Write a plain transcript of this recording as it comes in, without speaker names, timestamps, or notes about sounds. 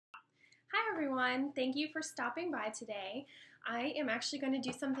Hi everyone, thank you for stopping by today. I am actually going to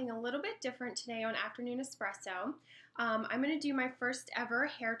do something a little bit different today on Afternoon Espresso. I'm going to do my first ever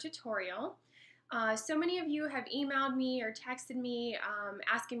hair tutorial. So many of you have emailed me or texted me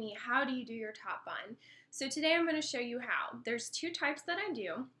asking me how do you do your top bun. So today I'm going to show you how. There's two types that I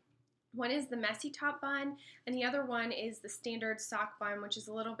do. One is the messy top bun and the other one is the standard sock bun, which is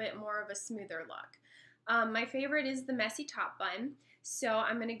a little bit more of a smoother look. My favorite is the messy top bun. So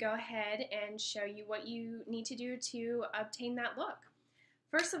I'm going to go ahead and show you what you need to do to obtain that look.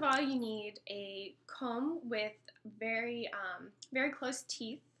 First of all, you need a comb with very close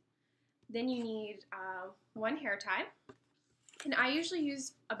teeth. Then you need one hair tie. And I usually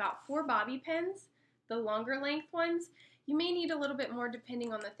use about 4 bobby pins, the longer length ones. You may need a little bit more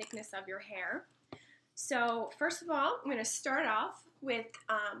depending on the thickness of your hair. So first of all, I'm going to start off with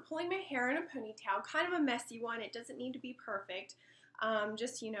pulling my hair in a ponytail, kind of a messy one. It doesn't need to be perfect.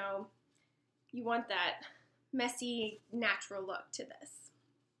 Just, you know, you want that messy, natural look to this.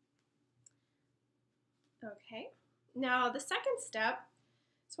 Okay, now the second step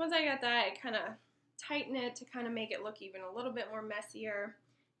is once I got that, I kind of tighten it to kind of make it look even a little bit more messier.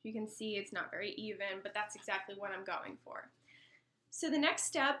 You can see it's not very even, but that's exactly what I'm going for. So the next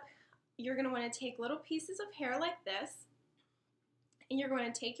step, you're going to want to take little pieces of hair like this, and you're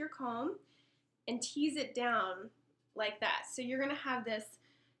going to take your comb and tease it down like that. So you're going to have this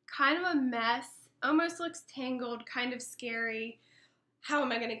kind of a mess, almost looks tangled, kind of scary. How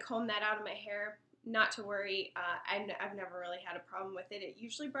am I going to comb that out of my hair? Not to worry, I've never really had a problem with it. It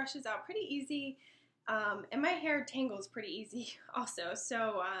usually brushes out pretty easy, and my hair tangles pretty easy also,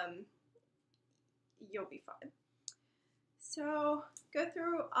 so you'll be fine. So go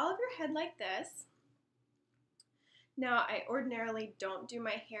through all of your head like this. Now, I ordinarily don't do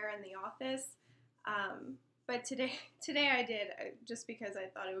my hair in the office, but today I did, just because I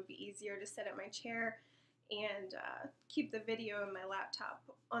thought it would be easier to sit at my chair and keep the video in my laptop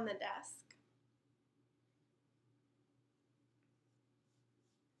on the desk.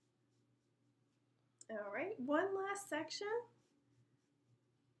 All right, one last section,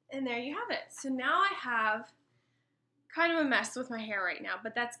 and there you have it. So now I have kind of a mess with my hair right now,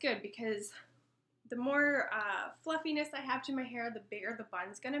 but that's good because the more fluffiness I have to my hair, the bigger the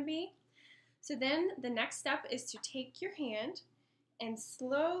bun's gonna be. So then the next step is to take your hand and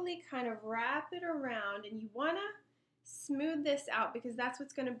slowly kind of wrap it around, and you wanna smooth this out because that's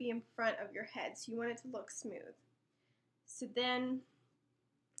what's gonna be in front of your head, so you want it to look smooth. So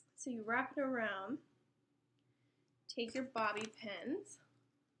you wrap it around, take your bobby pins,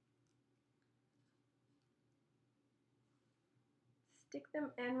 stick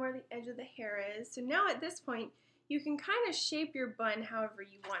them in where the edge of the hair is. So now at this point, you can kind of shape your bun however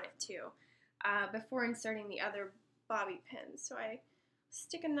you want it to before inserting the other bobby pins. So I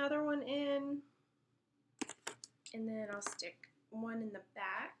stick another one in, and then I'll stick one in the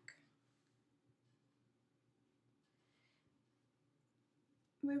back.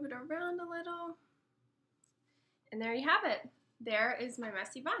 Move it around a little. And there you have it. There is my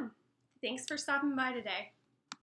messy bun. Thanks for stopping by today.